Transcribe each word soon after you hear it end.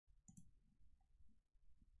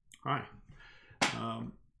Hi.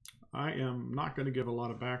 Um, I am not going to give a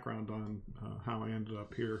lot of background on how I ended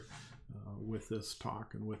up here with this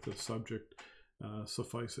talk and with this subject.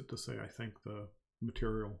 Suffice it to say, I think the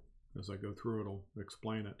material, as I go through it, will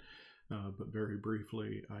explain it. But very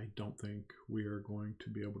briefly, I don't think we are going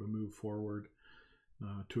to be able to move forward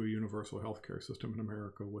to a universal healthcare system in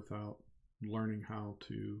America without learning how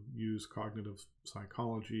to use cognitive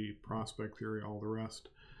psychology, prospect theory, all the rest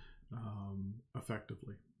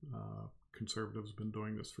effectively. Conservatives have been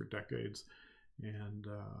doing this for decades, and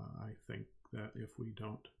I think that if we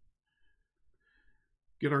don't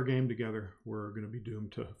get our game together, we're going to be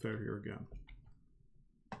doomed to failure again.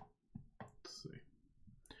 Let's see.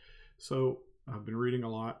 So I've been reading a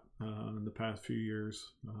lot in the past few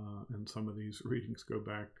years, and some of these readings go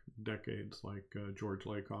back decades, like George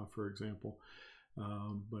Lakoff, for example.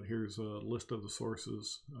 But here's a list of the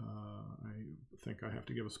sources. I think I have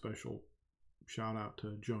to give a special shout out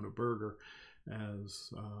to Jonah Berger,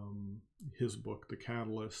 as his book, The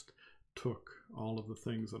Catalyst, took all of the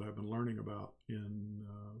things that I've been learning about in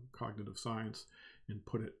cognitive science and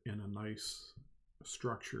put it in a nice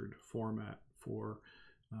structured format for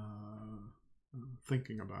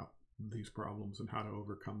thinking about these problems and how to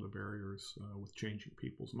overcome the barriers with changing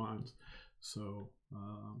people's minds. So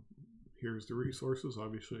here's the resources.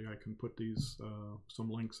 Obviously, I can put these some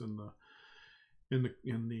links in the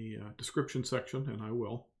description section, and I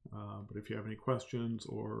will. But if you have any questions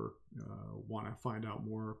or want to find out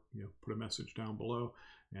more, put a message down below,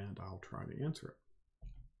 and I'll try to answer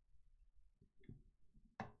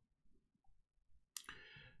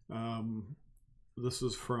it. This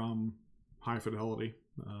is from High Fidelity,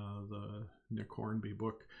 the Nick Hornby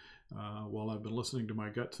book. While I've been listening to my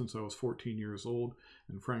gut since I was 14 years old,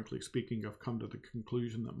 and frankly speaking, I've come to the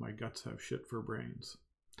conclusion that my guts have shit for brains.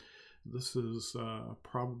 This is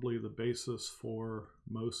probably the basis for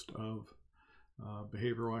most of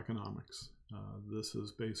behavioral economics. This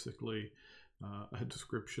is basically a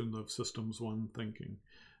description of Systems 1 thinking.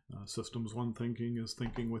 Systems 1 thinking is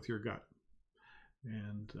thinking with your gut.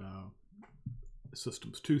 And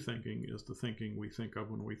Systems 2 thinking is the thinking we think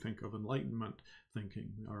of when we think of enlightenment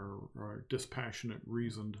thinking, our dispassionate,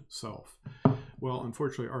 reasoned self. Well,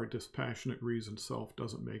 unfortunately, our dispassionate, reasoned self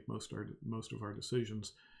doesn't make most of our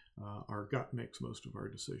decisions. Our gut makes most of our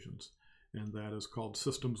decisions, and that is called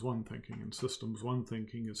Systems 1 thinking. And Systems 1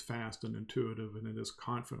 thinking is fast and intuitive, and it is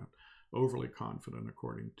confident, overly confident,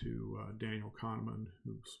 according to Daniel Kahneman,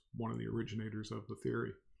 who's one of the originators of the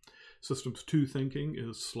theory. Systems 2 thinking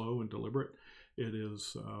is slow and deliberate. It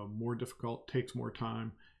is more difficult, takes more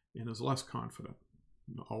time, and is less confident,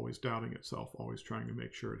 always doubting itself, always trying to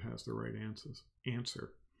make sure it has the right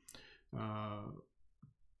answer.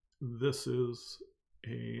 This is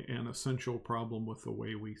an essential problem with the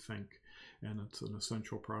way we think, and it's an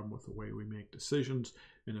essential problem with the way we make decisions,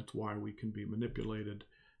 and it's why we can be manipulated,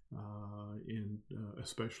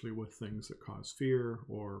 especially with things that cause fear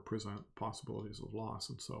or present possibilities of loss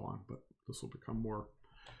and so on. But this will become more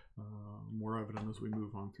evident as we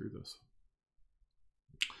move on through this.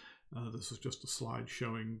 This is just a slide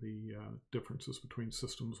showing the differences between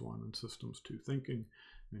Systems 1 and Systems 2 thinking,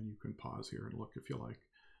 and you can pause here and look if you like,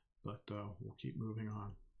 but we'll keep moving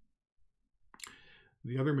on.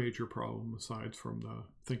 The other major problem, aside from the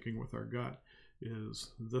thinking with our gut,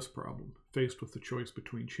 is this problem. Faced with the choice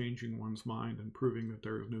between changing one's mind and proving that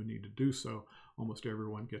there is no need to do so, almost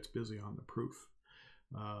everyone gets busy on the proof.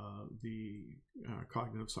 The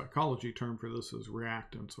cognitive psychology term for this is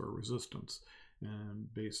reactance or resistance,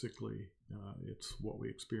 and basically it's what we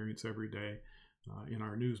experience every day in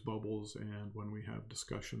our news bubbles and when we have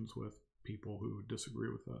discussions with people who disagree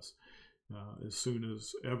with us. As soon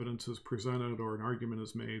as evidence is presented or an argument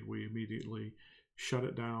is made, we immediately shut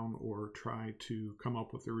it down or try to come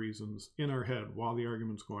up with the reasons in our head while the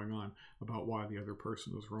argument's going on about why the other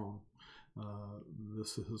person is wrong.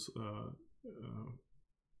 This is a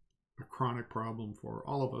chronic problem for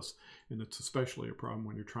all of us, and it's especially a problem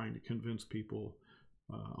when you're trying to convince people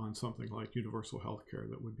on something like universal health care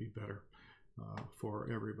that would be better for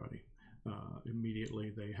everybody.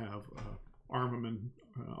 Immediately they have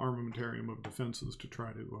armamentarium of defenses to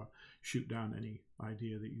try to shoot down any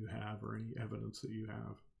idea that you have or any evidence that you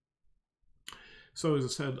have. So as I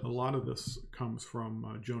said, a lot of this comes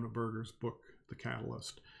from Jonah Berger's book, The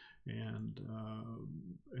Catalyst, and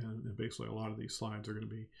basically a lot of these slides are going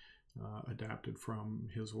to be adapted from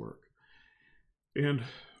his work. And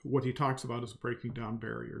what he talks about is breaking down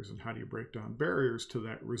barriers, and how do you break down barriers to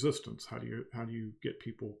that resistance? How do you get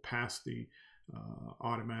people past the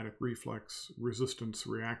automatic reflex resistance,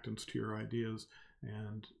 reactance to your ideas,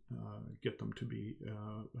 and get them to be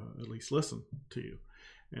at least listen to you?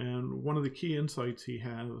 And one of the key insights he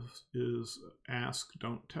has is ask,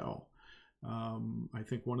 don't tell. I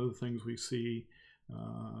think one of the things we see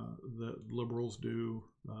that liberals do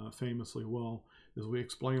famously well is we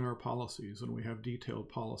explain our policies, and we have detailed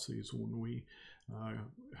policies when we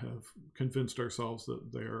have convinced ourselves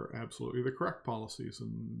that they're absolutely the correct policies.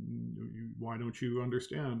 And why don't you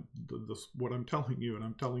understand what I'm telling you? And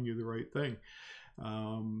I'm telling you the right thing.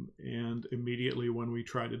 And immediately when we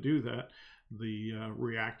try to do that, the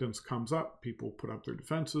reactance comes up. People put up their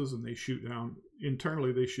defenses, and they shoot down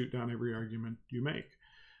internally. They shoot down every argument you make.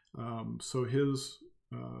 So his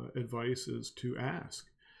advice is to ask.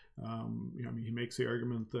 He makes the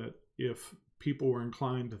argument that if people were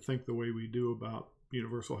inclined to think the way we do about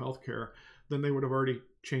universal health care, then they would have already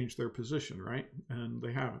changed their position, right? And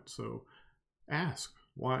they haven't. So ask,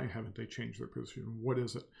 why haven't they changed their position? What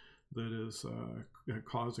is it that is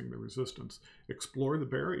causing the resistance? Explore the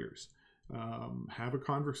barriers. Have a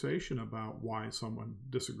conversation about why someone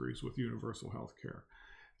disagrees with universal health care.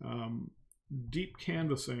 Deep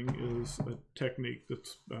canvassing is a technique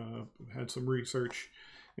that's had some research,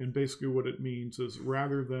 and basically what it means is,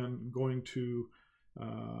 rather than going to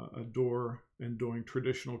a door and doing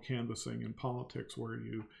traditional canvassing in politics where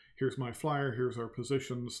here's my flyer, here's our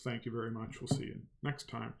positions, thank you very much, we'll see you next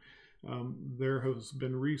time. There has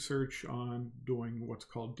been research on doing what's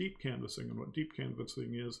called deep canvassing, and what deep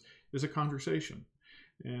canvassing is a conversation.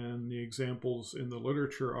 And the examples in the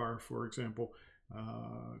literature are, for example,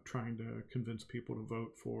 trying to convince people to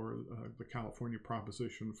vote for the California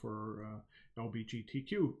proposition for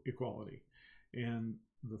LGBTQ equality. And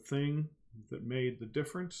the thing that made the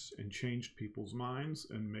difference and changed people's minds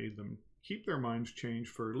and made them keep their minds changed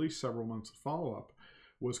for at least several months of follow-up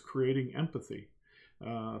was creating empathy.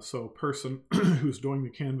 So a person who's doing the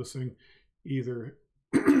canvassing either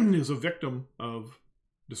is a victim of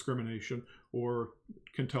discrimination or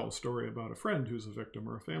can tell a story about a friend who's a victim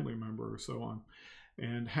or a family member or so on,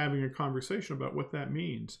 and having a conversation about what that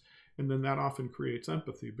means. And then that often creates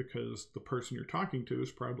empathy, because the person you're talking to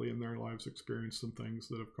is probably in their lives experienced some things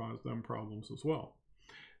that have caused them problems as well.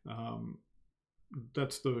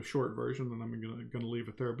 That's the short version, and I'm going to leave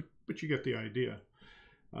it there, but you get the idea.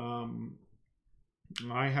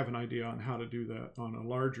 I have an idea on how to do that on a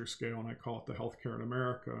larger scale, and I call it the Healthcare in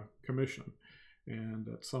America Commission. And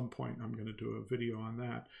at some point, I'm going to do a video on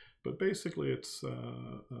that. But basically, it's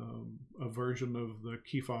a version of the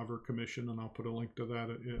Kefauver Commission, and I'll put a link to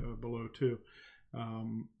that below too,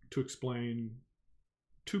 to explain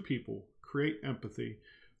to people, create empathy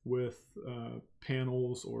with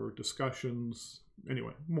panels or discussions.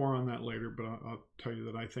 Anyway, more on that later, but I'll tell you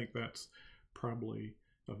that I think that's probably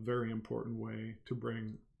a very important way to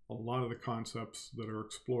bring a lot of the concepts that are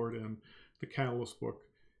explored in the Catalyst book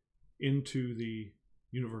into the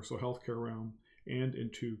universal healthcare realm, and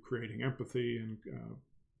into creating empathy and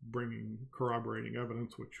bringing corroborating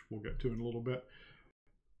evidence, which we'll get to in a little bit.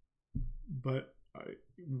 But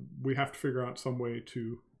we have to figure out some way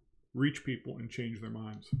to reach people and change their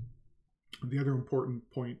minds. The other important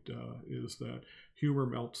point is that humor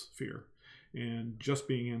melts fear. And just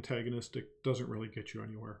being antagonistic doesn't really get you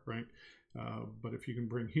anywhere, right? But if you can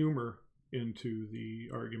bring humor into the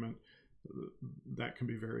argument, that can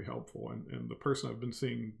be very helpful. And the person I've been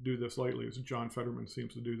seeing do this lately is John Fetterman.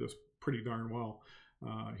 Seems to do this pretty darn well.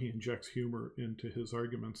 He injects humor into his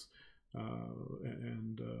arguments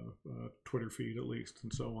and Twitter feed at least,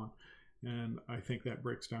 and so on. And I think that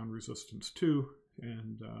breaks down resistance too.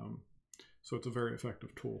 And so it's a very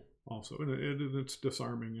effective tool also. And it's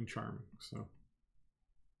disarming and charming. So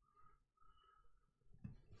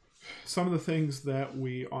some of the things that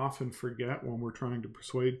we often forget when we're trying to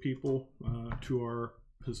persuade people to our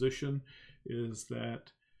position is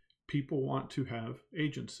that people want to have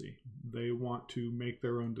agency. They want to make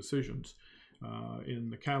their own decisions. In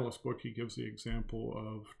the Catalyst book, he gives the example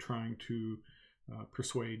of trying to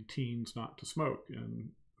persuade teens not to smoke. And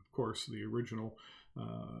of course, the original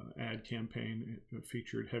ad campaign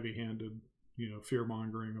featured heavy-handed,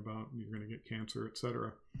 fear-mongering about you're going to get cancer,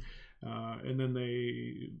 etc. And then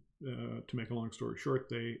they, to make a long story short,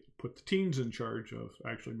 they put the teens in charge of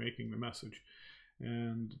actually making the message.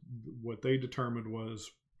 And what they determined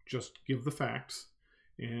was just give the facts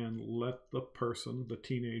and let the person, the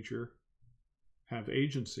teenager, have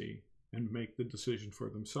agency and make the decision for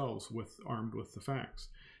themselves armed with the facts.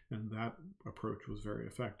 And that approach was very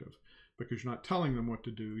effective, because you're not telling them what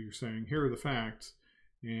to do. You're saying, here are the facts,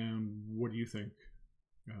 and what do you think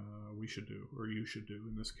we should do, or you should do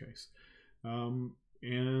in this case?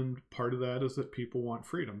 And part of that is that people want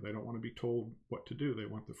freedom. They don't want to be told what to do. They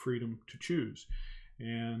want the freedom to choose.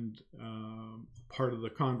 And part of the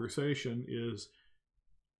conversation is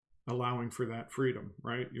allowing for that freedom,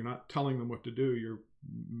 right? You're not telling them what to do. You're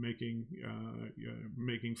making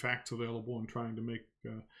making facts available and trying to make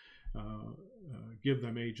give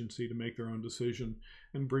them agency to make their own decision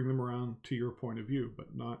and bring them around to your point of view,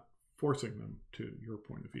 but not forcing them to your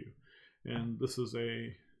point of view. And this is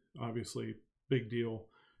a obviously big deal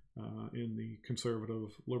in the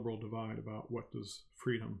conservative liberal divide about what does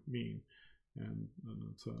freedom mean. And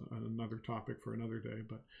it's another topic for another day,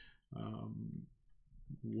 but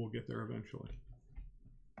we'll get there eventually.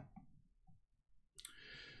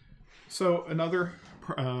 So another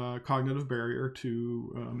cognitive barrier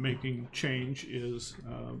to making change is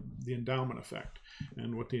the endowment effect.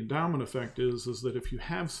 And what the endowment effect is that if you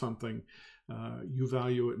have something, you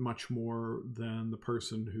value it much more than the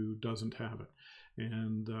person who doesn't have it.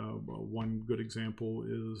 And one good example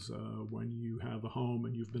is when you have a home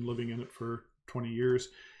and you've been living in it for 20 years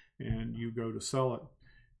and you go to sell it,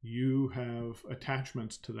 you have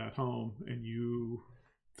attachments to that home and you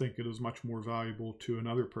think it is much more valuable to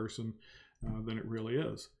another person than it really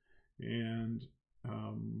is. And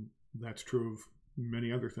that's true of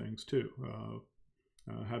many other things too.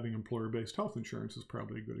 Having employer-based health insurance is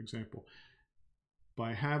probably a good example.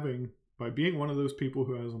 By being one of those people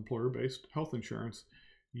who has employer-based health insurance,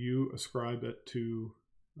 you ascribe to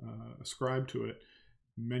it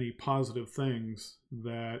many positive things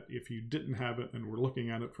that if you didn't have it and were looking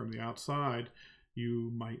at it from the outside,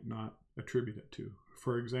 you might not attribute it to.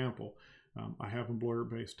 For example, I have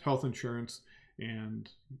employer-based health insurance and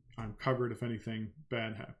I'm covered if anything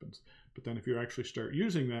bad happens. But then if you actually start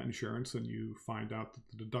using that insurance and you find out that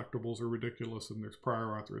the deductibles are ridiculous and there's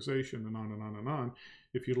prior authorization and on and on and on,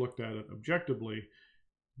 if you looked at it objectively,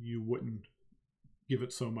 you wouldn't give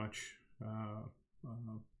it so much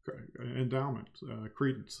endowment,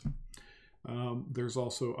 credence. There's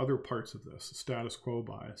also other parts of this, status quo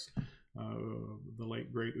bias. The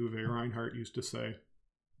late, great Uwe Reinhardt used to say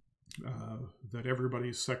that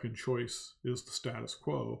everybody's second choice is the status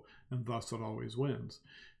quo, and thus it always wins.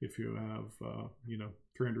 If you have,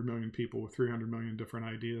 300 million people with 300 million different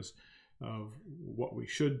ideas of what we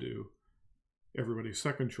should do, everybody's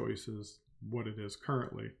second choice is what it is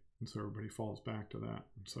currently, and so everybody falls back to that,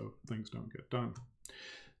 and so things don't get done.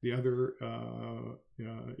 The other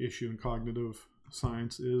issue in cognitive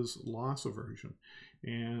science is loss aversion.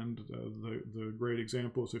 And the great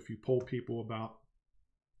example is if you poll people about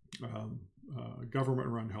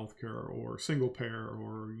government-run healthcare or single payer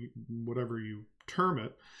or whatever you term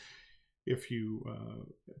it, if you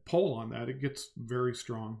poll on that, it gets very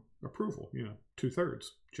strong approval,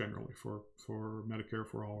 2/3 generally for Medicare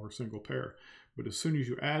for all or single payer. But as soon as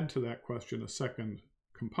you add to that question a second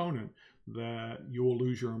component, that you will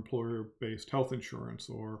lose your employer-based health insurance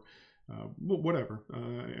or whatever,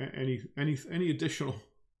 any additional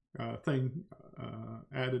thing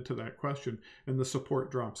added to that question, and the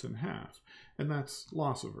support drops in half, and that's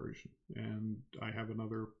loss aversion. And I have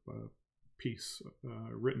another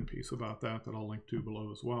written piece about that I'll link to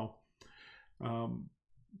below as well.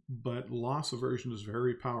 But loss aversion is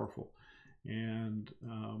very powerful. And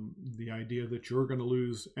the idea that you're going to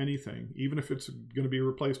lose anything, even if it's going to be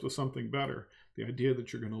replaced with something better, the idea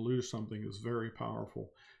that you're going to lose something is very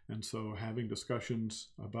powerful. And so having discussions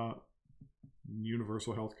about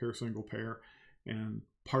universal health care, single payer, and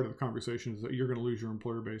part of the conversation is that you're going to lose your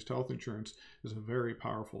employer-based health insurance is a very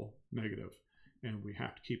powerful negative. And we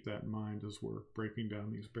have to keep that in mind as we're breaking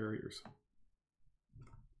down these barriers.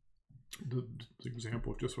 The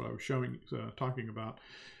example of just what I was talking about.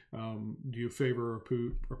 Do you favor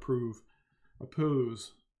or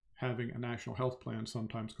oppose having a national health plan,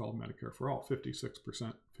 sometimes called Medicare for All?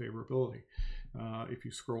 56% favorability. If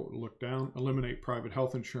you look down, eliminate private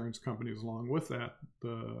health insurance companies along with that,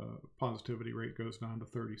 the positivity rate goes down to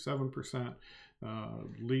 37%.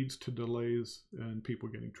 Leads to delays in people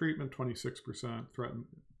getting treatment, 26%. Threaten,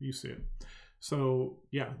 you see it. So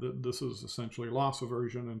yeah, this is essentially loss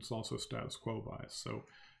aversion, and it's also status quo bias. So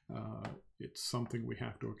it's something we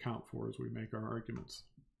have to account for as we make our arguments.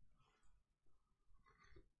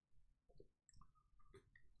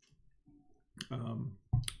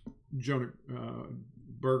 Jonah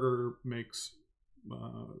Berger makes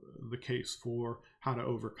the case for how to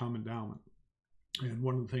overcome endowment. And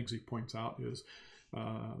one of the things he points out is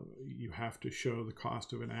you have to show the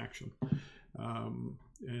cost of inaction.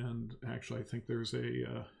 And actually, I think there's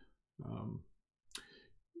a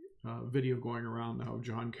video going around now of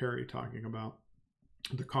John Kerry talking about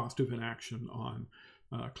the cost of inaction on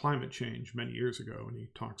climate change many years ago. And he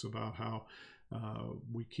talks about how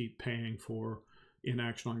we keep paying for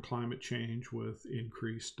inaction on climate change with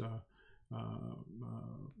increased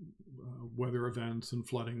weather events and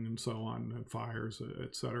flooding and so on, and fires,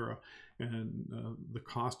 etc. And the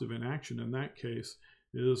cost of inaction in that case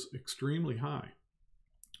is extremely high.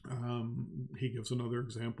 He gives another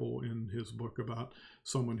example in his book about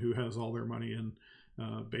someone who has all their money in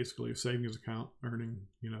basically a savings account, earning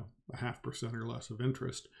 0.5% or less of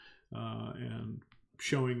interest, and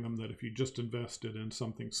showing them that if you just invested in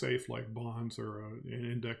something safe like bonds or an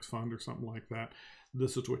index fund or something like that,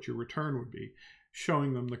 this is what your return would be,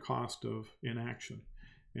 showing them the cost of inaction.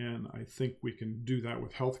 And I think we can do that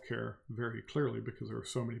with healthcare very clearly, because there are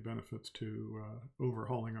so many benefits to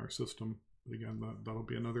overhauling our system. Again, that'll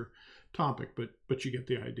be another topic, but you get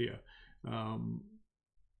the idea.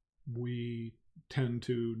 We tend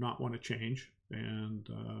to not want to change, and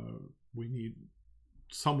we need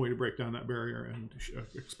some way to break down that barrier, and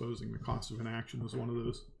exposing the cost of inaction is one of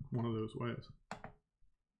those ways.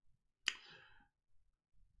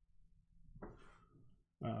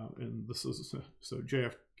 And this is so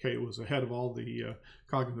JFK was ahead of all the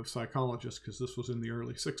cognitive psychologists, because this was in the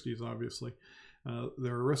early 60s, obviously.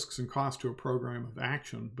 There are risks and costs to a program of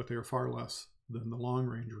action, but they are far less than the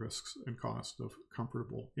long-range risks and costs of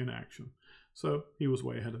comfortable inaction. So he was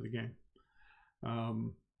way ahead of the game.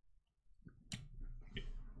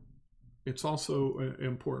 It's also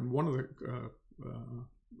important. One of the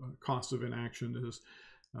costs of inaction is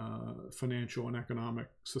financial and economic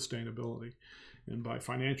sustainability. And by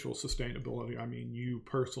financial sustainability, I mean you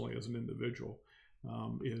personally as an individual.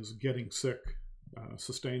 Is getting sick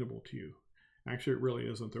sustainable to you? Actually, it really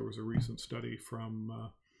isn't. There was a recent study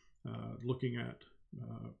from looking at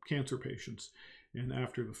cancer patients, and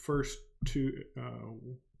after the first 2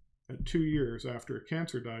 years after a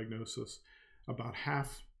cancer diagnosis, about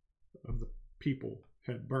half of the people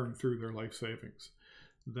had burned through their life savings.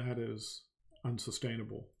 That is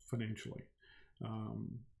unsustainable financially.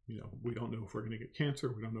 We don't know if we're going to get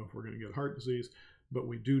cancer. We don't know if we're going to get heart disease, but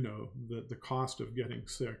we do know that the cost of getting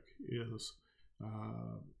sick is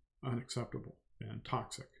unacceptable and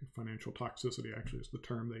toxic. Financial toxicity actually is the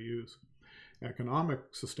term they use.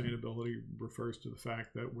 Economic sustainability refers to the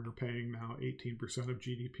fact that we're paying now 18% of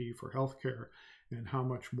GDP for healthcare, and how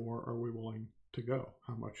much more are we willing to go?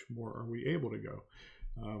 How much more are we able to go?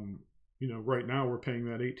 Right now we're paying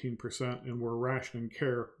that 18%, and we're rationing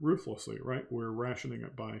care ruthlessly, right? We're rationing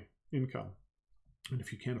it by income. And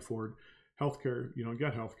if you can't afford healthcare, you don't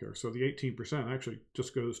get healthcare. So the 18% actually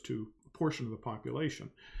just goes to a portion of the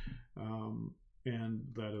population. And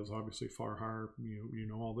that is obviously far higher, you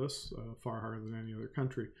know all this, far higher than any other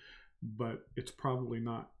country, but it's probably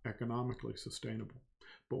not economically sustainable.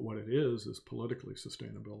 But what it is politically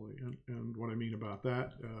sustainability. And what I mean about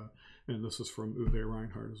that, and this is from Uwe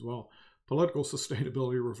Reinhardt as well, political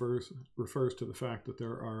sustainability refers to the fact that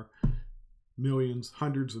there are millions,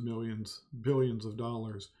 hundreds of millions, billions of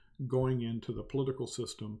dollars going into the political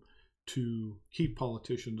system to keep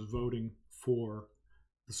politicians voting for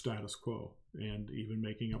the status quo and even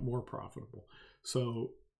making it more profitable.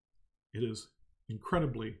 So it is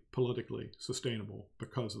incredibly politically sustainable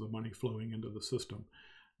because of the money flowing into the system.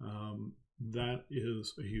 That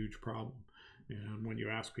is a huge problem. And when you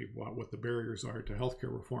ask people what the barriers are to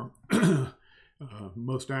healthcare reform,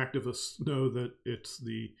 most activists know that it's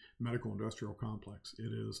the medical industrial complex.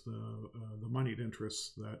 It is the moneyed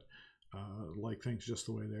interests that like things just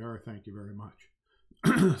the way they are. Thank you very much.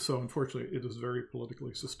 So unfortunately, it is very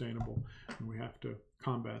politically sustainable, and we have to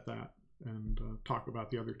combat that and talk about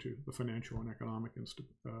the other two, the financial and economic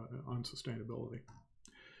unsustainability.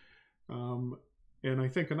 And I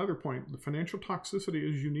think another point, the financial toxicity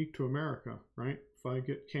is unique to America, right? If I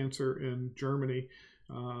get cancer in Germany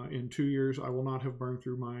in 2 years, I will not have burned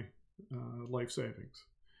through my life savings.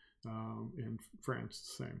 In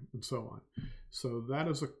France, the same, and so on. So that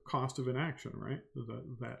is a cost of inaction, right?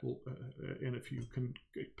 And if you can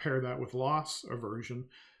pair that with loss aversion,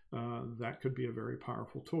 that could be a very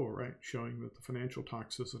powerful tool, right? Showing that the financial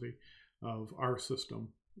toxicity of our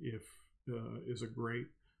system is a great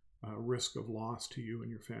risk of loss to you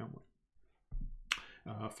and your family.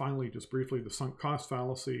 Finally, just briefly, the sunk cost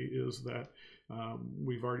fallacy is that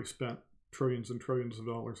we've already spent trillions and trillions of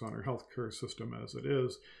dollars on our healthcare system as it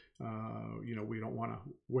is. We don't want to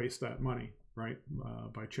waste that money, right,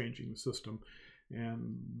 by changing the system.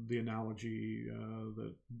 And the analogy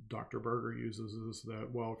that Dr. Berger uses is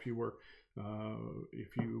that, well, if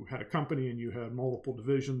you had a company and you had multiple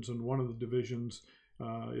divisions, and one of the divisions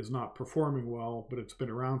is not performing well, but it's been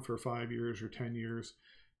around for 5 years or 10 years,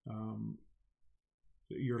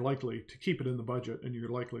 you're likely to keep it in the budget and you're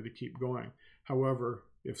likely to keep going. However,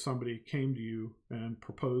 if somebody came to you and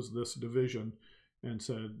proposed this division, and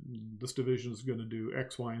said, this division is going to do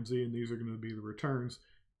X, Y, and Z, and these are going to be the returns,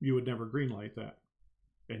 you would never greenlight that.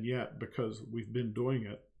 And yet, because we've been doing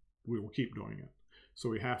it, we will keep doing it. So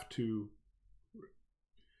we have to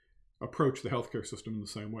approach the healthcare system in the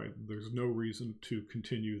same way. There's no reason to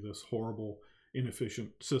continue this horrible,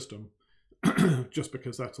 inefficient system just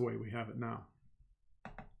because that's the way we have it now.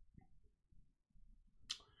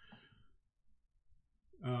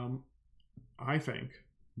 I think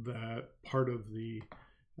that part of the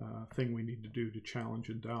thing we need to do to challenge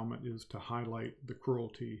endowment is to highlight the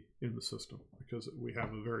cruelty in the system, because we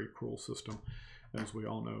have a very cruel system, as we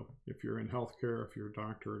all know. If you're in healthcare, if you're a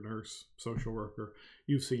doctor, a nurse, social worker,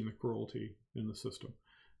 you've seen the cruelty in the system.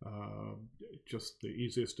 Just the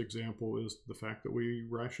easiest example is the fact that we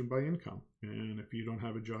ration by income. And if you don't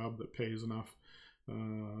have a job that pays enough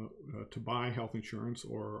to buy health insurance,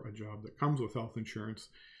 or a job that comes with health insurance,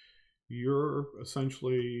 you're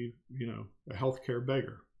essentially, a healthcare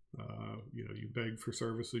beggar. You beg for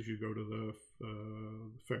services, you go to the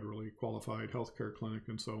federally qualified healthcare clinic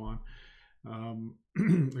and so on.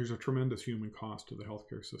 There's a tremendous human cost to the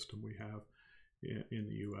healthcare system we have in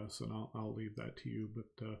the U.S., and I'll leave that to you,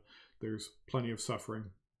 but there's plenty of suffering,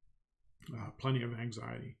 plenty of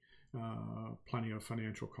anxiety, plenty of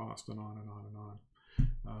financial cost, and on and on and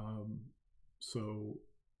on. So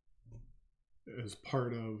as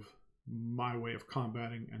part of my way of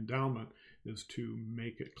combating endowment is to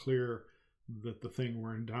make it clear that the thing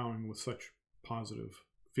we're endowing with such positive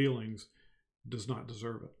feelings does not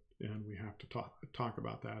deserve it, and we have to talk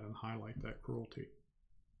about that and highlight that cruelty.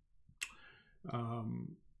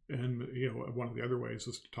 And one of the other ways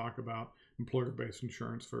is to talk about employer-based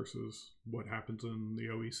insurance versus what happens in the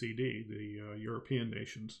OECD, the European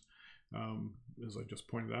nations. As I just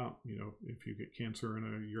pointed out, if you get cancer in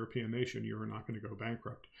a European nation, you're not going to go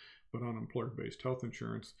bankrupt. But on employer-based health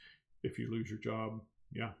insurance, if you lose your job,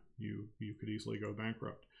 you could easily go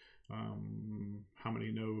bankrupt. How many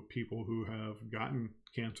know people who have gotten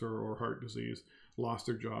cancer or heart disease, lost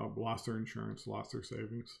their job, lost their insurance, lost their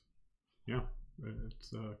savings? Yeah,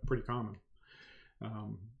 it's pretty common.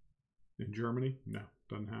 In Germany, no,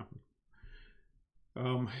 doesn't happen.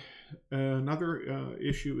 Another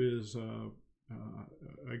issue is,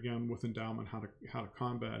 again, with endowment, how to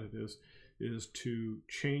combat it is to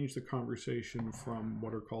change the conversation from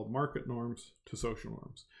what are called market norms to social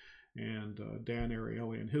norms. And Dan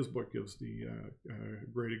Ariely in his book gives the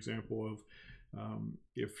great example of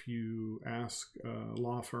if you ask a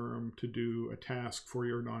law firm to do a task for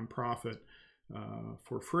your nonprofit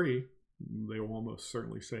for free, they will almost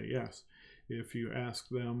certainly say yes. If you ask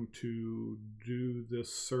them to do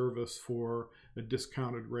this service for a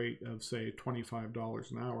discounted rate of, say,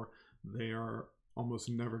 $25 an hour, they are almost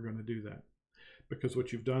never going to do that. Because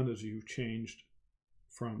what you've done is you've changed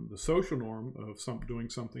from the social norm of doing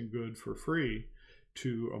something good for free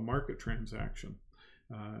to a market transaction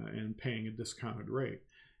and paying a discounted rate.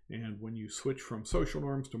 And when you switch from social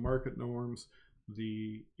norms to market norms,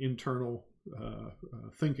 the internal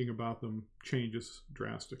thinking about them changes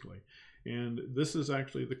drastically. And this is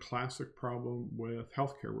actually the classic problem with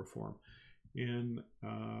healthcare reform. In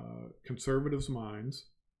conservatives' minds,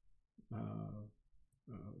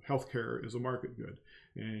 healthcare is a market good,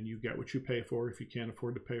 and you get what you pay for. If you can't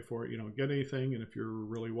afford to pay for it, you don't get anything. And if you're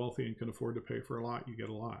really wealthy and can afford to pay for a lot, you get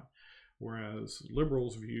a lot. Whereas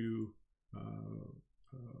liberals view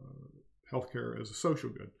healthcare as a social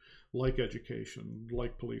good, like education,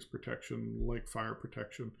 like police protection, like fire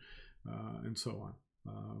protection, and so on,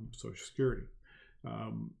 Social Security.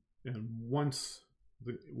 And once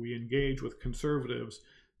we engage with conservatives,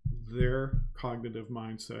 their cognitive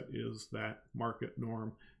mindset is that market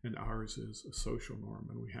norm, and ours is a social norm,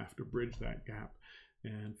 and we have to bridge that gap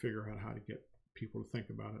and figure out how to get people to think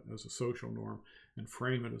about it as a social norm and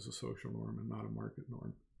frame it as a social norm and not a market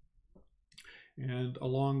norm. And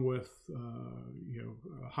along with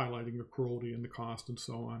highlighting the cruelty and the cost and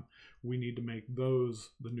so on, we need to make those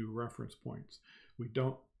the new reference points.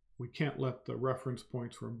 We can't let the reference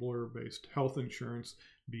points for employer-based health insurance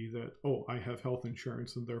be that, oh, I have health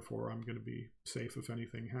insurance and therefore I'm going to be safe if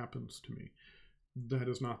anything happens to me. That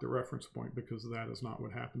is not the reference point, because that is not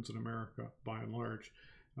what happens in America by and large.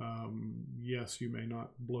 Yes, you may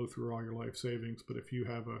not blow through all your life savings, but if you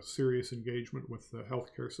have a serious engagement with the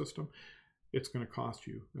healthcare system, it's going to cost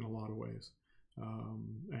you in a lot of ways.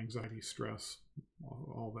 Anxiety, stress,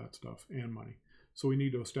 all that stuff, and money. So we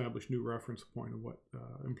need to establish new reference point of what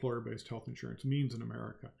employer-based health insurance means in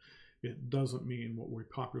America. It doesn't mean what we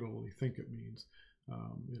popularly think it means.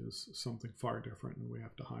 It is something far different, and we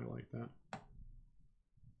have to highlight that.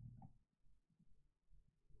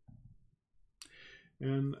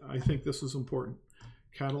 And I think this is important.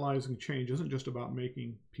 catalyzing change isn't just about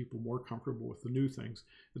making people more comfortable with the new things.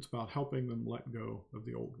 It's about helping them let go of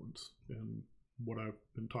the old ones. And what I've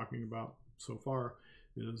been talking about so far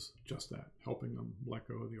is just that, helping them let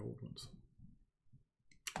go of the old ones.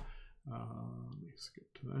 Let me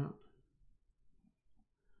skip to that.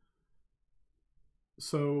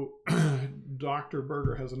 So Dr.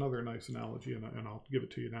 Berger has another nice analogy, and I'll give it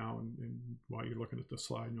to you now, and while you're looking at this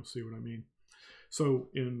slide, and you'll see what I mean. So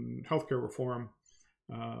in healthcare reform,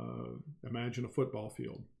 imagine a football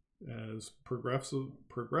field. As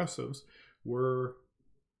progressives were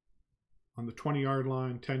on the 20-yard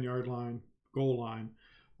line, 10-yard line, goal line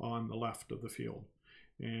on the left of the field.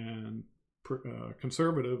 And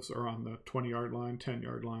conservatives are on the 20-yard line,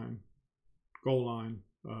 10-yard line, goal line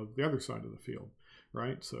of the other side of the field,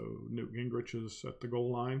 right? So Newt Gingrich is at the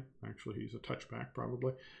goal line. Actually, he's a touchback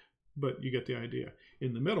probably, but you get the idea.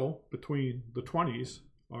 In the middle, between the 20s,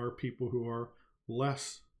 are people who are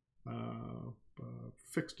less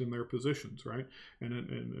fixed in their positions, right? And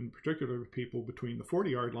in particular, people between the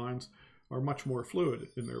 40-yard lines are much more fluid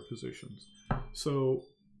in their positions. So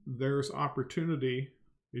there's opportunity,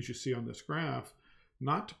 as you see on this graph,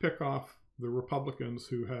 not to pick off the Republicans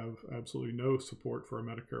who have absolutely no support for a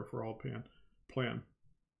Medicare for All plan,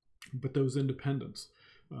 but those independents,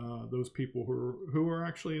 those people who are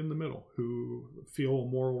actually in the middle, who feel a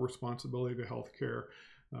moral responsibility to healthcare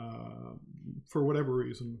for whatever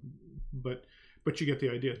reason, but you get the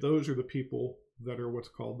idea. Those are the people that are what's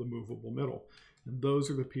called the movable middle, and those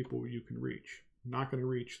are the people you can reach. Not going to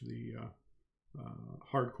reach the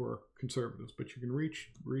hardcore conservatives, but you can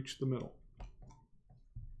reach the middle.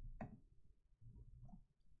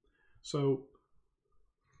 So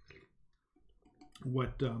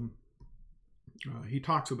what he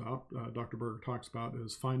talks about, Dr. Berger talks about,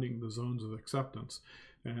 is finding the zones of acceptance,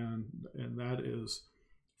 and that is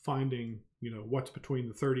finding, what's between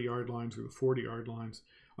the 30-yard lines or the 40-yard lines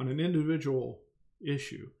on an individual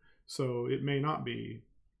issue. So it may not be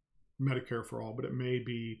Medicare for all, but it may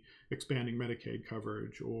be expanding Medicaid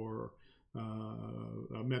coverage, or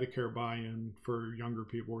a Medicare buy-in for younger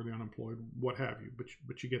people or the unemployed, what have you.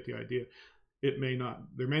 But you get the idea. There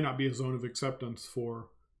may not be a zone of acceptance for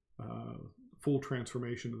full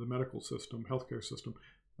transformation of the medical system, healthcare system,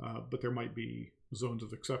 but there might be zones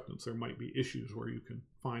of acceptance. There might be issues where you can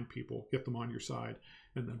find people, get them on your side,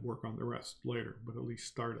 and then work on the rest later, but at least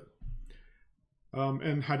start it.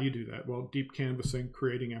 And how do you do that? Well, deep canvassing,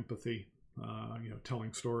 creating empathy,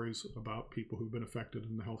 telling stories about people who've been affected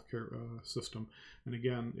in the healthcare system. And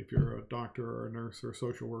again, if you're a doctor or a nurse or a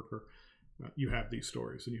social worker, you have these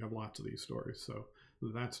stories, and you have lots of these stories. So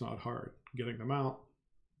that's not hard. Getting them out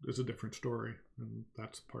is a different story, and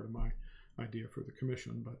that's part of my idea for the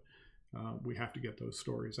commission. But we have to get those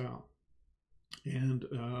stories out. And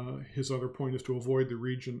his other point is to avoid the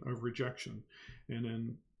region of rejection.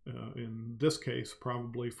 And in this case,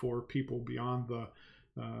 probably for people beyond the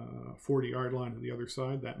 40-yard line to the other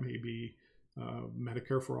side, that may be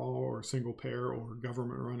Medicare for all, or single payer, or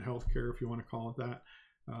government-run healthcare, if you want to call it that.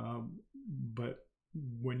 But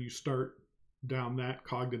when you start down that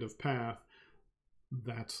cognitive path,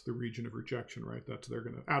 that's the region of rejection, right? They're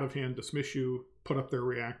going to out of hand dismiss you, put up their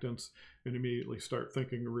reactants, and immediately start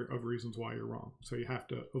thinking of reasons why you're wrong. So you have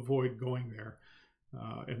to avoid going there.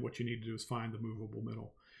 And what you need to do is find the movable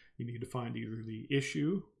middle. You need to find either the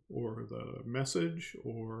issue or the message,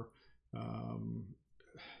 or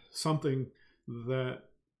something that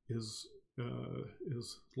is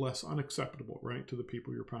less unacceptable, right, to the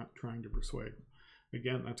people you're trying to persuade.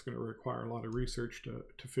 Again, that's going to require a lot of research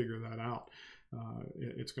to figure that out.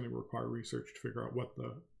 It's going to require research to figure out what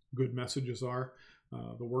the good messages are,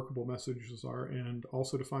 the workable messages are, and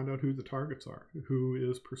also to find out who the targets are, who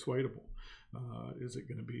is persuadable. Is it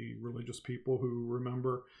going to be religious people who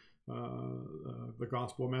remember the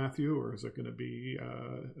Gospel of Matthew, or is it going to be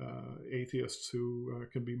atheists who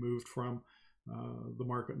can be moved from the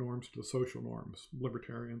market norms to the social norms?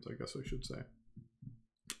 Libertarians, I guess I should say.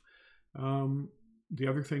 The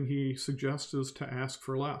other thing he suggests is to ask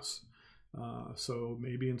for less. So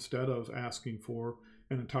maybe instead of asking for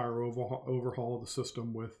an entire overhaul of the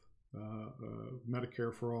system with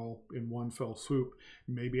Medicare for all in one fell swoop,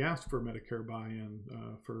 maybe ask for Medicare buy-in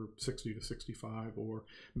for 60 to 65, or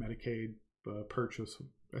Medicaid purchase,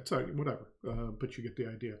 etc., whatever. But you get the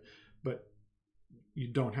idea. But you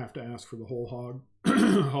don't have to ask for the whole hog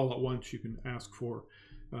all at once. You can ask for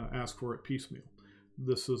it piecemeal.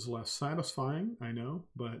 This is less satisfying, I know,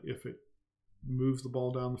 but if it moves the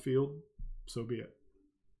ball down the field, so be it.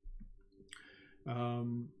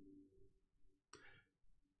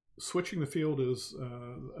 Switching the field is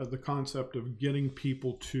the concept of getting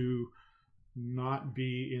people to not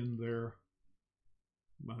be in their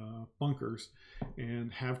bunkers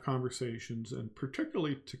and have conversations, and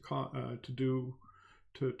particularly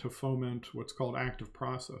to foment what's called active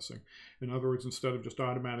processing. In other words, instead of just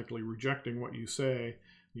automatically rejecting what you say,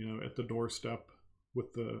 at the doorstep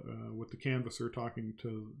with the canvasser talking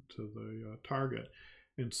to the target,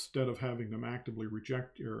 instead of having them actively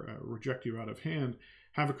reject you out of hand,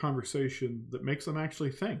 have a conversation that makes them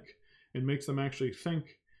actually think, and makes them actually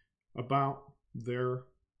think about their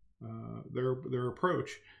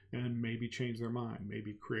approach, and maybe change their mind,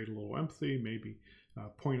 maybe create a little empathy, maybe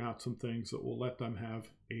point out some things that will let them have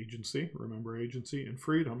agency, remember agency, and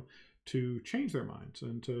freedom to change their minds,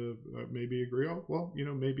 and to maybe agree, oh, well,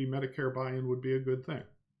 maybe Medicare buy-in would be a good thing,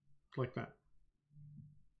 like that.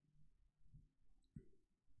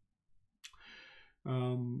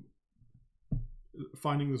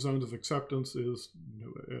 Finding the zones of acceptance is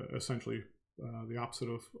essentially the opposite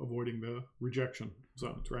of avoiding the rejection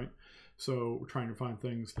zones, right? So we're trying to find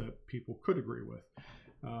things that people could agree with.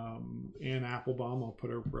 Anne Applebaum, I'll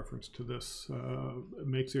put a reference to this,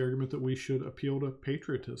 makes the argument that we should appeal to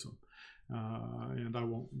patriotism. And I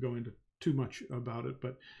won't go into too much about it,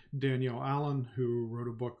 but Danielle Allen, who wrote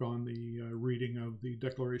a book on the reading of the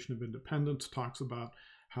Declaration of Independence, talks about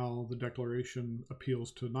how the Declaration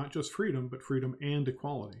appeals to not just freedom, but freedom and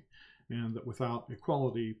equality, and that without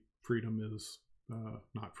equality, freedom is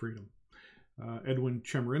not freedom. Edwin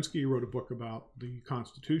Chemerinsky wrote a book about the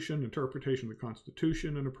Constitution, interpretation of the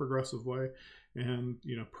Constitution in a progressive way, and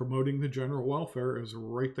promoting the general welfare is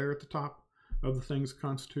right there at the top of the things the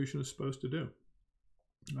Constitution is supposed to do.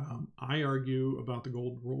 I argue about the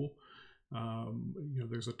Golden Rule.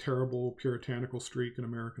 There's a terrible puritanical streak in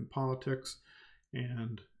American politics,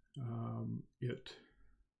 and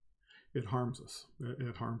it harms us.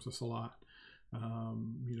 It harms us a lot.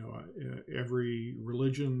 Every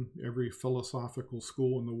religion, every philosophical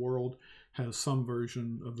school in the world has some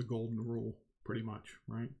version of the Golden Rule, pretty much,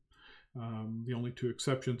 right? The only two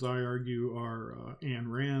exceptions, I argue, are Ayn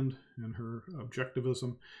Rand and her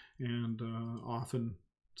objectivism, and often,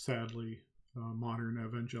 sadly, modern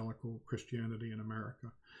evangelical Christianity in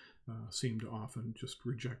America seem to often just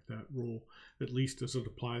reject that rule, at least as it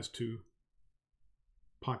applies to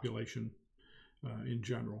population in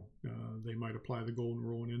general. They might apply the Golden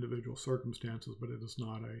Rule in individual circumstances, but it is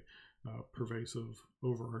not a pervasive,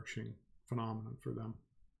 overarching phenomenon for them.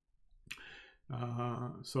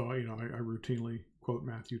 So I routinely quote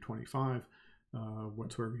Matthew 25,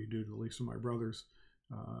 whatsoever you do to the least of my brothers,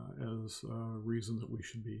 as a reason that we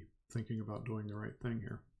should be thinking about doing the right thing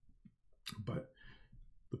here. But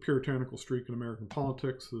the puritanical streak in American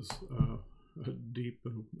politics is deep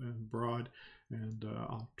and broad, and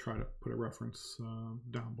I'll try to put a reference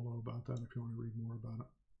down below about that if you want to read more about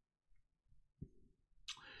it.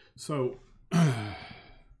 So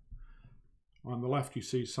on the left you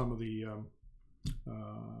see some of the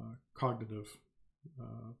cognitive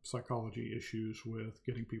psychology issues with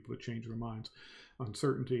getting people to change their minds: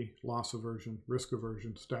 uncertainty, loss aversion, risk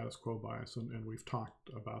aversion, status quo bias, and we've talked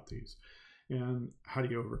about these. And how do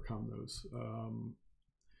you overcome those?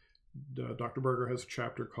 Dr. Berger has a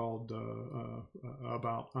chapter called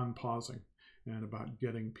about unpausing, and about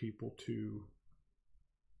getting people to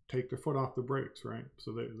take their foot off the brakes, right?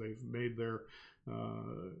 So they've made their,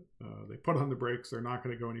 they put on the brakes, they're not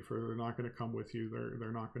going to go any further, they're not going to come with you,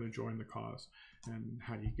 they're not going to join the cause. And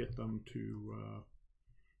how do you get them to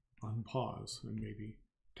unpause and maybe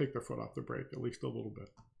take their foot off the brake at least a little bit?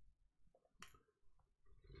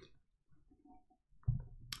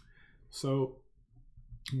 So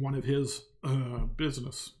one of his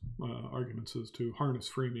business arguments is to harness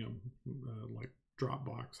freemium, like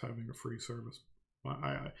Dropbox having a free service.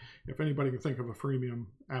 If anybody can think of a freemium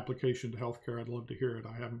application to healthcare, I'd love to hear it.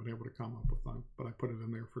 I haven't been able to come up with one, but I put it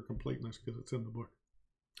in there for completeness because it's in the book.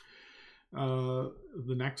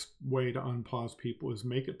 The next way to unpause people is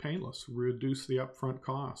make it painless, reduce the upfront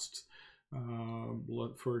costs.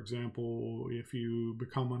 For example, if you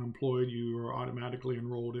become unemployed, you are automatically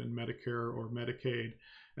enrolled in Medicare or Medicaid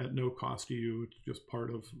at no cost to you. It's just part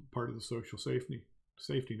of the social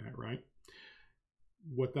safety net, right?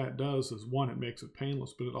 What that does is, one, it makes it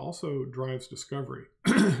painless, but it also drives discovery.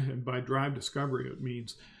 And by drive discovery, it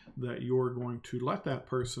means that you're going to let that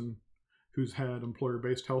person who's had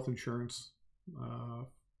employer-based health insurance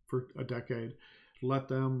for a decade, let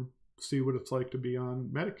them see what it's like to be on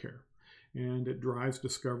Medicare. And it drives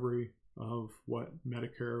discovery of what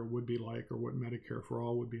Medicare would be like, or what Medicare for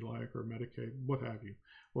All would be like, or Medicaid, what have you,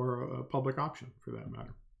 or a public option for that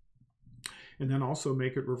matter. And then also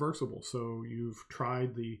make it reversible. So you've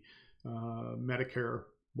tried the Medicare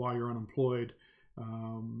while you're unemployed,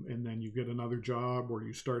 and then you get another job or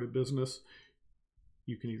you start a business,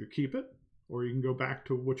 you can either keep it or you can go back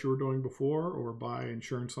to what you were doing before or buy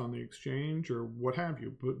insurance on the exchange or what have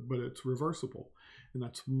you, but it's reversible. And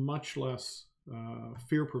that's much less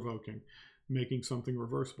fear-provoking, making something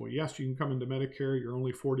reversible. Yes, you can come into Medicare, you're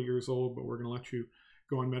only 40 years old, but we're going to let you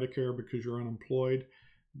go on Medicare because you're unemployed,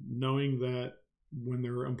 knowing that when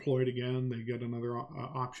they're employed again, they get another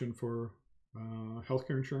option for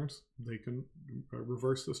healthcare insurance. They can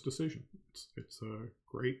reverse this decision. It's a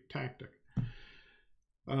great tactic.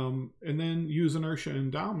 And then use inertia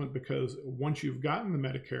endowment, because once you've gotten the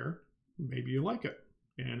Medicare, maybe you like it.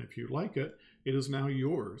 And if you like it, it is now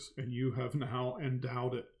yours, and you have now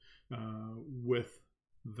endowed it with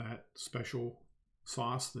that special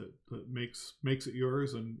sauce that makes it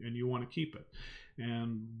yours, and you want to keep it.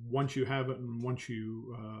 And once you have it and once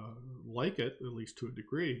you like it, at least to a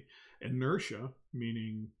degree, inertia,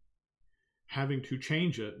 meaning having to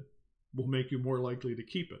change it, will make you more likely to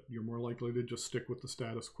keep it. You're more likely to just stick with the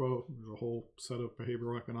status quo. There's a whole set of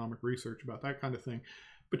behavioral economic research about that kind of thing.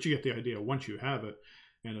 But you get the idea. Once you have it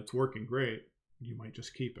and it's working great, you might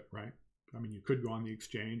just keep it, right? I mean, you could go on the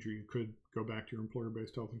exchange or you could go back to your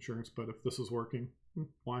employer-based health insurance, but if this is working,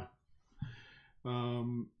 why?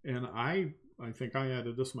 And I think I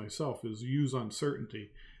added this myself, is use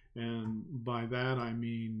uncertainty. And by that, I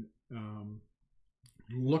mean,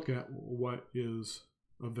 look at what is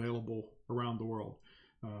available around the world,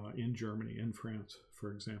 in Germany, in France,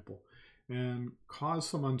 for example, and cause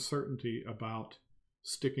some uncertainty about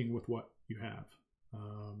sticking with what you have.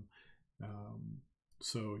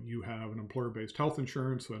 So you have an employer-based health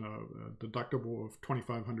insurance and a deductible of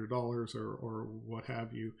 $2,500 or what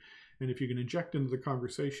have you. And if you can inject into the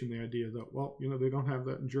conversation the idea that, well, you know, they don't have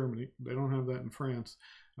that in Germany, they don't have that in France,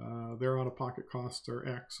 their out-of-pocket costs are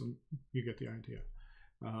X, and you get the idea.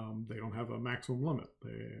 They don't have a maximum limit.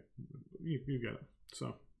 You get it.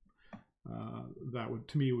 So that would,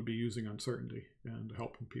 to me, would be using uncertainty and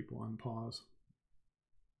helping people on pause.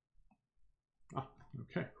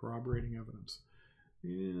 Okay, corroborating evidence.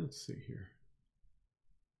 Yeah, let's see here.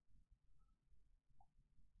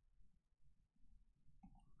 I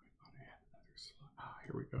thought I had another slide.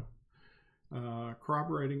 Here we go.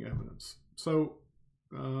 Corroborating evidence. So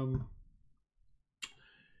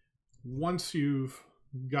once you've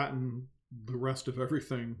gotten the rest of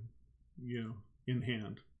everything, you know, in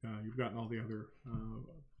hand, you've gotten all the other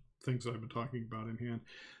things that I've been talking about in hand,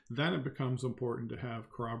 then it becomes important to have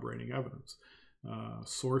corroborating evidence.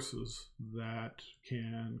 Sources that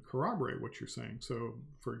can corroborate what you're saying. So,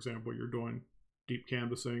 for example, you're doing deep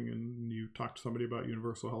canvassing and you talk to somebody about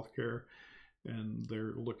universal health care and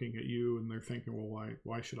they're looking at you and they're thinking, well,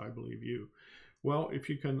 why should I believe you? Well, if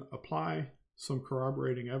you can apply some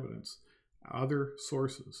corroborating evidence, other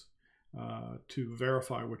sources, to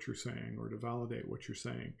verify what you're saying or to validate what you're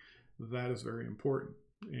saying, that is very important.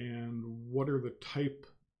 And what are the type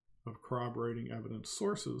of corroborating evidence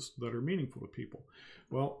sources that are meaningful to people?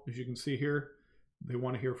 Well, as you can see here, they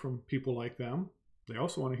want to hear from people like them. They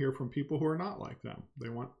also want to hear from people who are not like them. They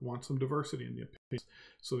want some diversity in the opinions.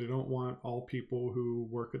 So they don't want all people who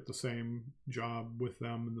work at the same job with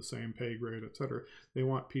them in the same pay grade, etc. They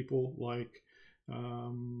want people like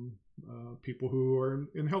people who are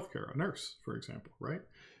in healthcare, a nurse, for example, right?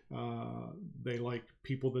 They like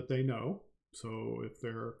people that they know. So if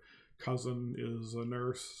their cousin is a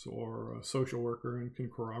nurse or a social worker and can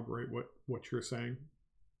corroborate what you're saying,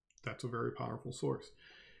 that's a very powerful source.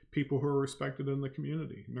 People who are respected in the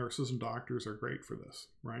community. Nurses and doctors are great for this,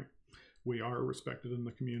 right? We are respected in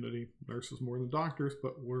the community. Nurses more than doctors,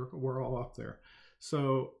 but we're all up there.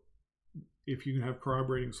 So if you can have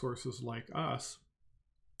corroborating sources like us,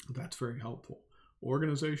 that's very helpful.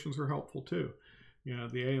 Organizations are helpful too. You know,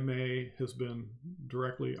 the AMA has been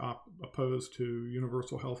directly opposed to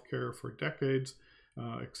universal health care for decades,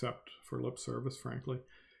 except for lip service, frankly.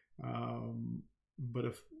 But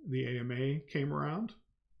if the AMA came around,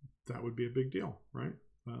 that would be a big deal, right?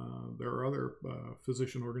 There are other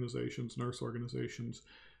physician organizations, nurse organizations,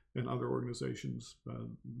 and other organizations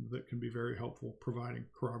that can be very helpful providing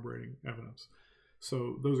corroborating evidence.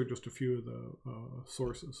 So those are just a few of the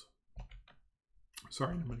sources.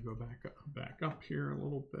 Sorry, I'm going to go back up here a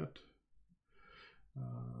little bit.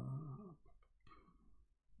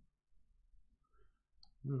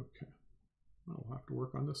 Okay, I'll have to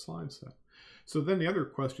work on this slide set. So then the other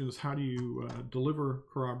question is, how do you deliver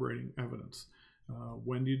corroborating evidence?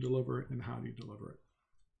 When do you deliver it, and how do you deliver it?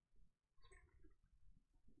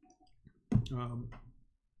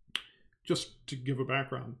 just to give a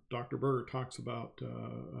background, Dr. Berger talks about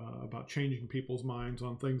changing people's minds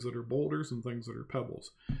on things that are boulders and things that are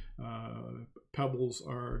pebbles. Pebbles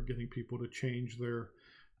are getting people to change their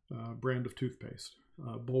brand of toothpaste.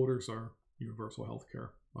 Boulders are universal health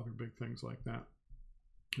care, other big things like that.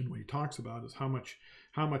 And what he talks about is how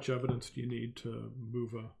much evidence do you need to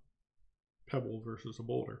move a pebble versus a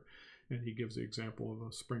boulder. And he gives the example of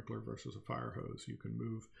a sprinkler versus a fire hose. You can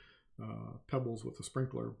move pebbles with a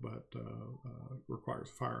sprinkler, but requires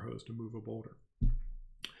a fire hose to move a boulder.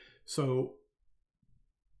 So,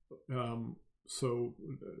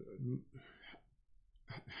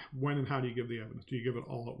 when and how do you give the evidence? Do you give it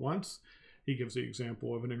all at once? He gives the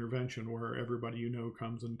example of an intervention where everybody you know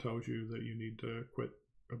comes and tells you that you need to quit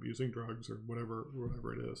abusing drugs or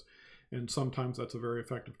whatever it is. And sometimes that's a very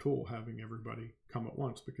effective tool, having everybody come at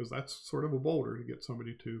once, because that's sort of a boulder to get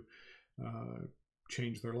somebody to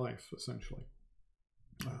change their life, essentially.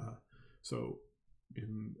 So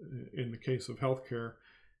in the case of healthcare,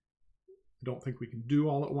 I don't think we can do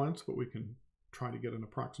all at once, but we can try to get an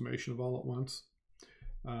approximation of all at once.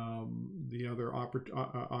 The other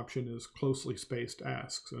option is closely spaced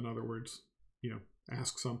asks. In other words,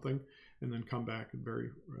 ask something and then come back and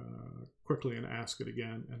very quickly and ask it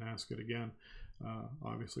again and ask it again,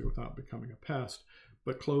 obviously without becoming a pest.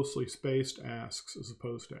 But closely spaced asks as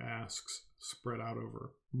opposed to asks spread out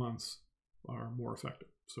over months are more effective.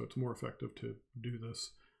 So it's more effective to do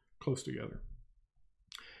this close together.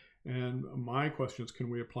 And my question is, can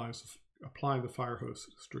we apply the fire hose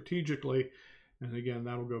strategically? And again,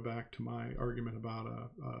 that'll go back to my argument about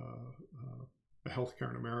a Healthcare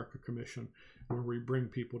in America Commission, where we bring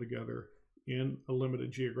people together in a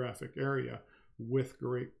limited geographic area with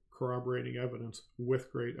great corroborating evidence,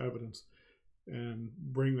 and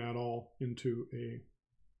bring that all into a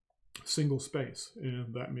single space.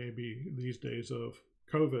 And that may be, these days of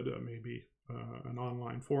COVID, maybe an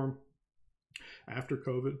online forum. After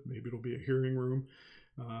COVID, maybe it'll be a hearing room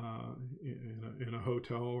in a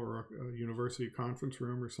hotel or a university conference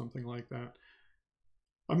room or something like that.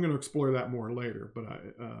 I'm going to explore that more later, but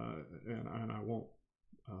I won't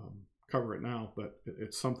cover it now. But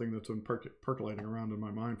it's something that's been percolating around in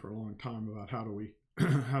my mind for a long time about how do we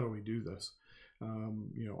do this.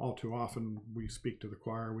 All too often we speak to the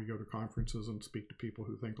choir. We go to conferences and speak to people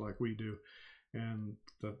who think like we do, and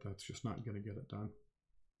that's just not going to get it done.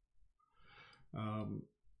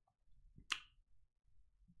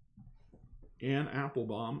 Anne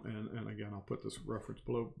Applebaum, and again, I'll put this reference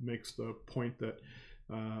below, makes the point that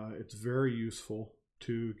it's very useful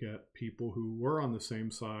to get people who were on the same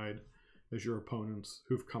side as your opponents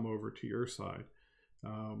who've come over to your side,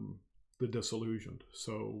 the disillusioned.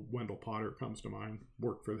 So Wendell Potter comes to mind,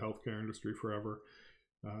 worked for the healthcare industry forever,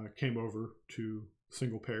 came over to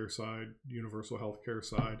single payer side, universal healthcare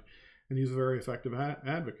side, and he's a very effective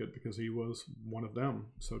advocate because he was one of them,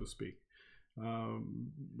 so to speak.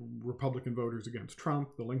 Republican voters against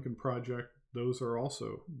Trump, the Lincoln Project, those are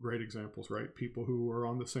also great examples, right? People who are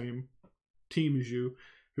on the same team as you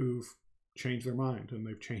who've changed their mind, and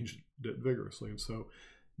they've changed it vigorously. And so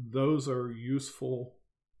those are useful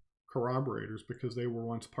corroborators because they were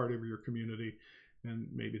once part of your community, and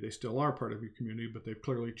maybe they still are part of your community, but they've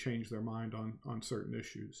clearly changed their mind on certain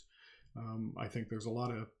issues. I think there's a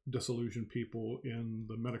lot of disillusioned people in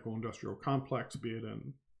the medical industrial complex, be it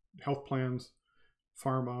in health plans,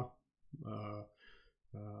 pharma,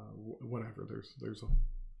 whatever. There's a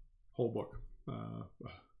whole book,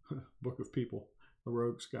 book of people, a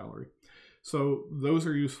rogues gallery. So those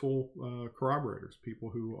are useful corroborators, people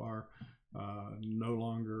who are no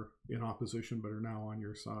longer in opposition but are now on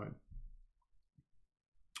your side.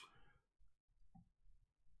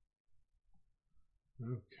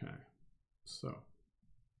 Okay, so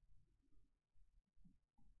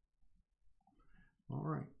all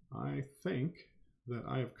right, I think that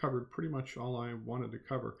I have covered pretty much all I wanted to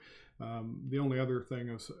cover. The only other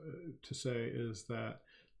thing to say is that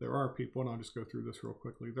there are people, and I'll just go through this real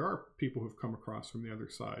quickly, there are people who've come across from the other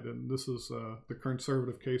side, and this is the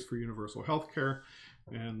conservative case for universal health care,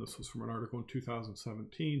 and this was from an article in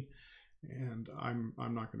 2017, and I'm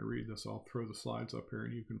not going to read this. I'll throw the slides up here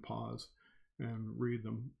and you can pause and read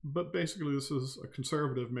them. But basically this is a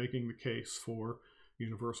conservative making the case for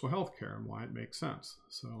universal health care and why it makes sense.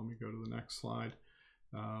 So let me go to the next slide.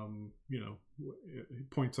 It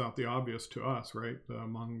points out the obvious to us, right?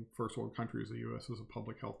 Among first world countries, the U.S. is a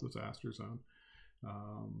public health disaster zone.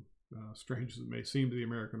 Strange as it may seem to the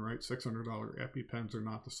American right, $600 EpiPens are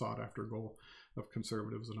not the sought after goal of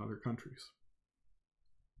conservatives in other countries.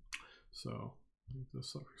 So leave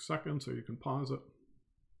this up for a second so you can pause it.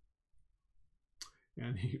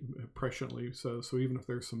 And he presciently says, so even if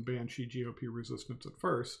there's some Banshee GOP resistance at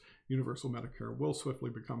first, universal Medicare will swiftly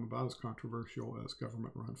become about as controversial as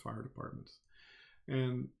government-run fire departments.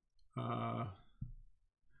 And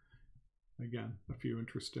again, a few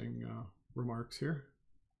interesting remarks here.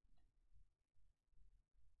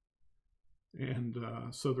 And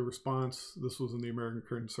so the response, this was in the American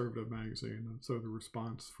Conservative magazine, and so the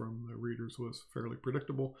response from the readers was fairly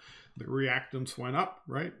predictable. The reactance went up,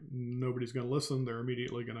 right? Nobody's going to listen. They're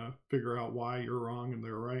immediately going to figure out why you're wrong and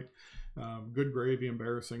they're right. Good gravy,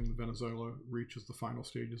 embarrassing. Venezuela reaches the final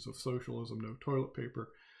stages of socialism. No toilet paper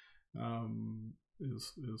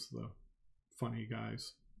is the funny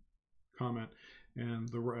guy's comment. And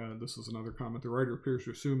this is another comment. The writer appears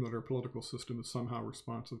to assume that our political system is somehow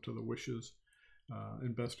responsive to the wishes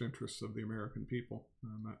and best interests of the American people.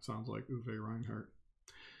 And that sounds like Uwe Reinhardt.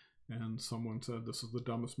 And someone said, this is the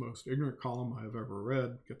dumbest, most ignorant column I have ever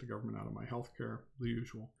read. Get the government out of my health care, the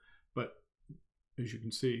usual. But as you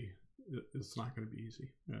can see, it's not going to be easy.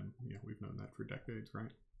 And yeah, we've known that for decades,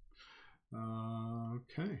 right?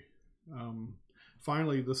 Okay.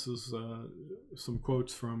 Finally, this is some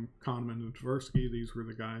quotes from Kahneman and Tversky. These were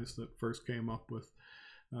the guys that first came up with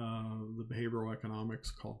the behavioral economics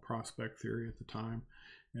called prospect theory at the time.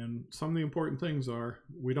 And some of the important things are,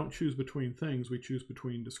 we don't choose between things, we choose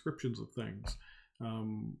between descriptions of things.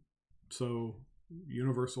 So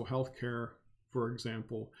universal health care, for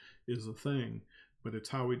example, is a thing, but it's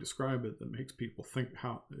how we describe it that makes people think,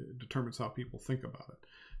 determines how people think about it.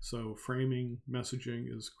 So framing, messaging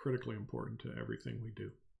is critically important to everything we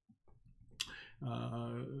do.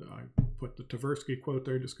 I put the Tversky quote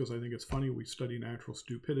there just because I think it's funny. We study natural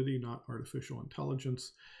stupidity, not artificial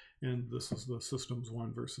intelligence. And this is the systems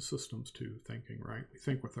 1 versus systems 2 thinking, right? We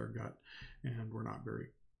think with our gut, and we're not very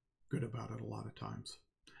good about it a lot of times.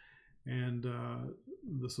 And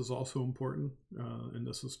this is also important, and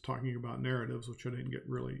this is talking about narratives, which I didn't get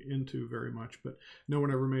really into very much, but no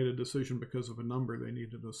one ever made a decision because of a number. They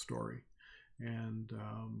needed a story. And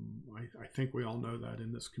I think we all know that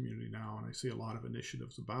in this community now, and I see a lot of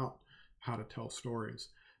initiatives about how to tell stories.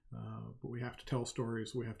 But we have to tell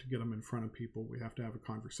stories, we have to get them in front of people, we have to have a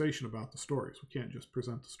conversation about the stories. We can't just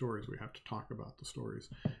present the stories, we have to talk about the stories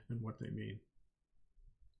and what they mean.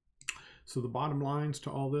 So the bottom lines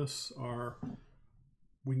to all this are,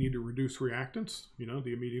 we need to reduce reactance,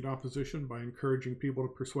 the immediate opposition, by encouraging people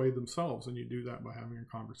to persuade themselves, and you do that by having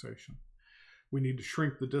a conversation. We need to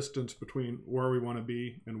shrink the distance between where we want to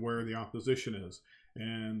be and where the opposition is.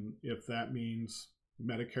 And if that means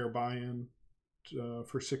Medicare buy-in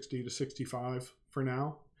for 60 to 65 for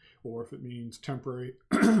now, or if it means temporary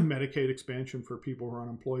Medicaid expansion for people who are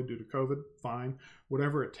unemployed due to COVID, fine.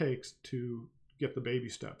 Whatever it takes to get the baby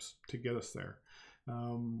steps to get us there.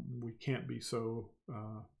 We can't be so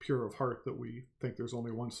pure of heart that we think there's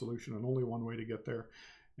only one solution and only one way to get there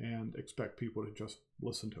and expect people to just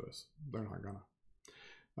listen to us. They're not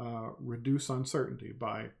gonna. Reduce uncertainty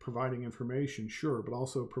by providing information, sure, but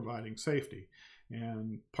also providing safety.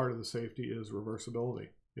 And part of the safety is reversibility,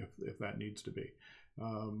 if that needs to be.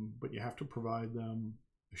 But you have to provide them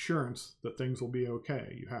assurance that things will be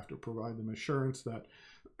okay. You have to provide them assurance that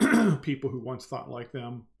people who once thought like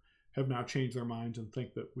them have now changed their minds and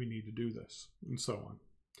think that we need to do this, and so on.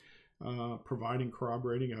 Providing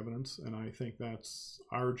corroborating evidence, and I think that's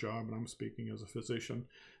our job, and I'm speaking as a physician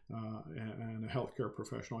and a healthcare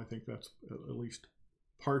professional. I think that's at least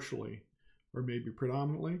partially, or maybe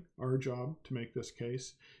predominantly, our job to make this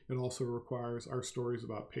case. It also requires our stories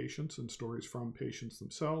about patients and stories from patients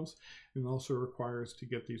themselves, and also requires to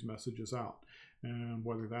get these messages out. And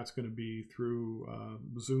whether that's going to be through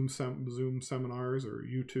Zoom seminars or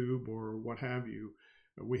YouTube or what have you,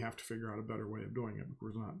 we have to figure out a better way of doing it,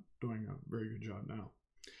 because we're not doing a very good job now.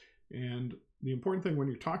 And the important thing when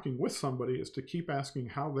you're talking with somebody is to keep asking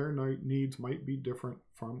how their needs might be different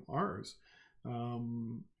from ours.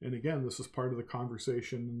 And again, this is part of the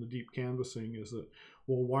conversation and the deep canvassing, is that,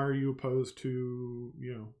 well, why are you opposed to,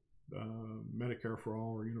 Medicare for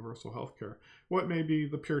all or universal health care? What may be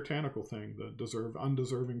the puritanical thing, the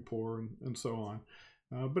undeserving poor, and so on.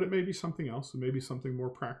 But it may be something else. It may be something more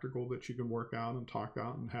practical that you can work out and talk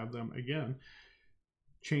out and have them, again,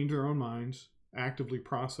 change their own minds, actively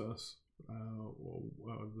process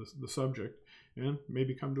the subject, and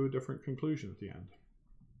maybe come to a different conclusion at the end.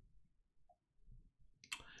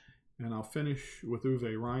 And I'll finish with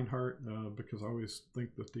Uwe Reinhardt because I always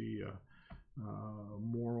think that the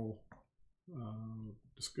moral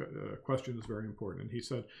question is very important. And he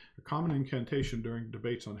said, a common incantation during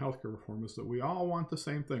debates on healthcare reform is that we all want the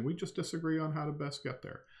same thing. We just disagree on how to best get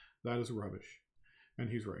there. That is rubbish. And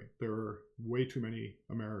he's right. There are way too many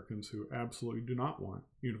Americans who absolutely do not want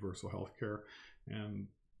universal health care. And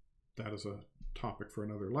that is a topic for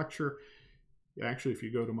another lecture. Actually, if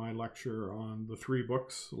you go to my lecture on the 3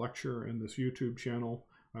 books lecture in this YouTube channel,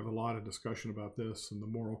 I have a lot of discussion about this and the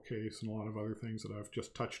moral case and a lot of other things that I've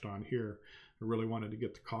just touched on here. I really wanted to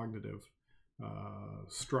get the cognitive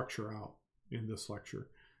structure out in this lecture.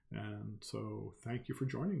 And so thank you for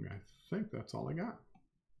joining me. I think that's all I got.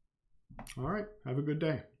 All right. Have a good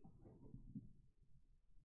day.